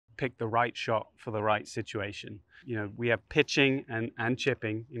pick the right shot for the right situation. You know, we have pitching and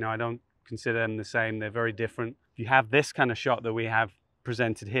chipping. You know, I don't consider them the same. They're very different. If you have this kind of shot that we have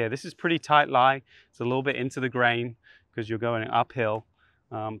presented here, this is pretty tight lie. It's a little bit into the grain because you're going uphill.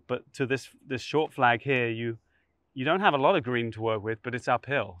 But to this short flag here, you don't have a lot of green to work with, but it's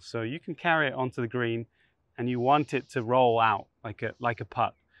uphill. So you can carry it onto the green and you want it to roll out like a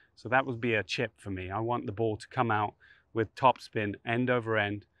putt. So that would be a chip for me. I want the ball to come out with topspin, end over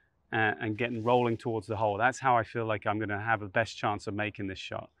end, and getting rolling towards the hole. That's how I feel like I'm going to have the best chance of making this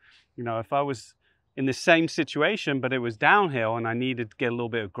shot. You know, if I was in the same situation, but it was downhill and I needed to get a little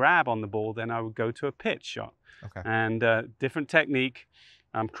bit of grab on the ball, then I would go to a pitch shot. Okay. And different technique.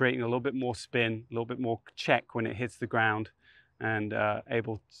 I'm creating a little bit more spin, a little bit more check when it hits the ground, and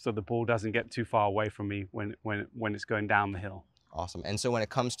so the ball doesn't get too far away from me when it's going down the hill. Awesome. And so when it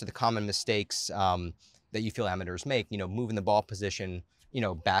comes to the common mistakes that you feel amateurs make, you know, moving the ball position, you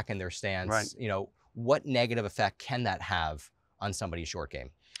know, back in their stance, right. You know, what negative effect can that have on somebody's short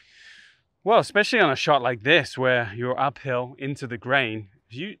game? Well, especially on a shot like this where you're uphill into the grain,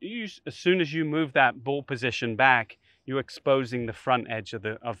 as soon as you move that ball position back, you're exposing the front edge of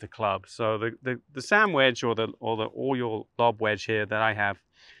the club. So the sand wedge or your lob wedge here that I have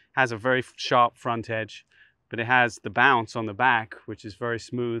has a very sharp front edge, but it has the bounce on the back, which is very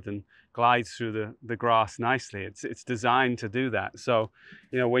smooth and glides through the grass nicely. It's designed to do that. So,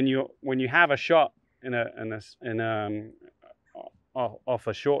 you know, when you have a shot off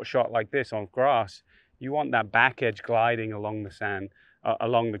a short shot like this on grass, you want that back edge gliding along the sand,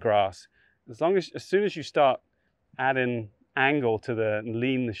 along the grass. As soon as you start adding angle to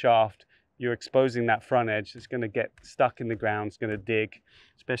lean the shaft, you're exposing that front edge. It's going to get stuck in the ground. It's going to dig,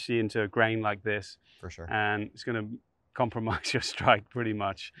 especially into a grain like this. For sure. And it's going to compromise your strike pretty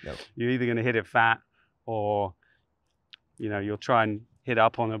much. Yep. You're either going to hit it fat, or you know, you'll try and hit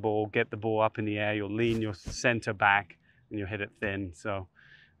up on the ball, get the ball up in the air. You'll lean your center back and you'll hit it thin. So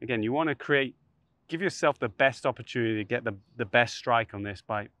again, you want to give yourself the best opportunity to get the best strike on this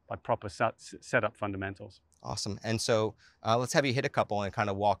by proper setup fundamentals. Awesome. And so let's have you hit a couple and kind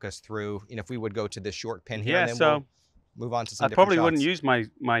of walk us through, you know, if we would go to this short pin here, yeah, and then so we'll move on to some I different probably shots. wouldn't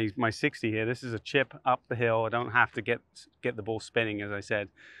use my 60 here. This is a chip up the hill. I don't have to get the ball spinning, as I said.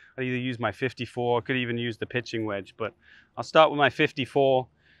 I either use my 54, I could even use the pitching wedge, but I'll start with my 54.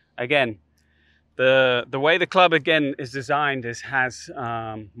 Again, the way the club again is designed has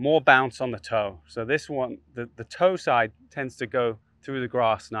more bounce on the toe. So this one, the toe side tends to go through the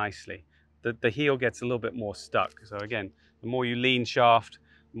grass nicely. The heel gets a little bit more stuck. So again, the more you lean shaft,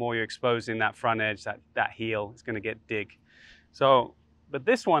 the more you're exposing that front edge, that heel, it's going to get dig. So, but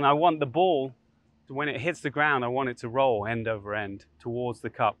this one, I want the ball, when it hits the ground, I want it to roll end over end towards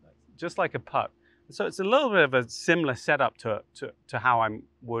the cup, just like a putt. So it's a little bit of a similar setup to how I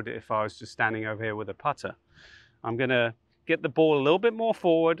would if I was just standing over here with a putter. I'm going to get the ball a little bit more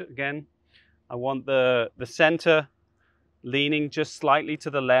forward. Again, I want the center leaning just slightly to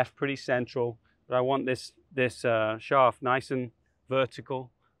the left, pretty central, but I want this shaft nice and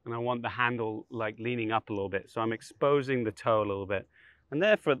vertical, and I want the handle like leaning up a little bit. So I'm exposing the toe a little bit. And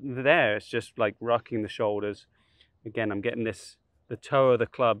there, it's just like rocking the shoulders. Again, I'm getting the toe of the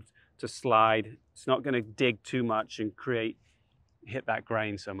club to slide. It's not going to dig too much and hit that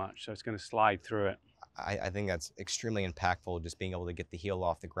grain so much. So it's going to slide through it. I think that's extremely impactful, just being able to get the heel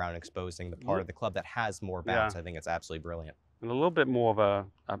off the ground, exposing the part of the club that has more bounce. Yeah. I think it's absolutely brilliant. And a little bit more of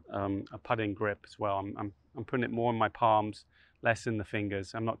a putting grip as well. I'm putting it more in my palms, less in the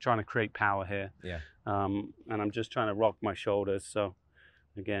fingers. I'm not trying to create power here. Yeah. And I'm just trying to rock my shoulders. So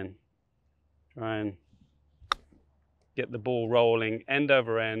again, try and get the ball rolling end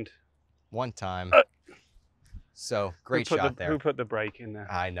over end. One time. So great shot there. Who put the brake in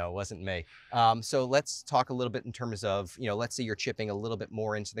there? I know, it wasn't me. So let's talk a little bit in terms of, you know, let's say you're chipping a little bit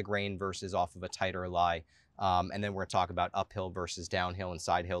more into the grain versus off of a tighter lie. And then we're going to talk about uphill versus downhill and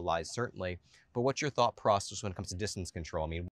side hill lies, certainly. But what's your thought process when it comes to distance control? I mean,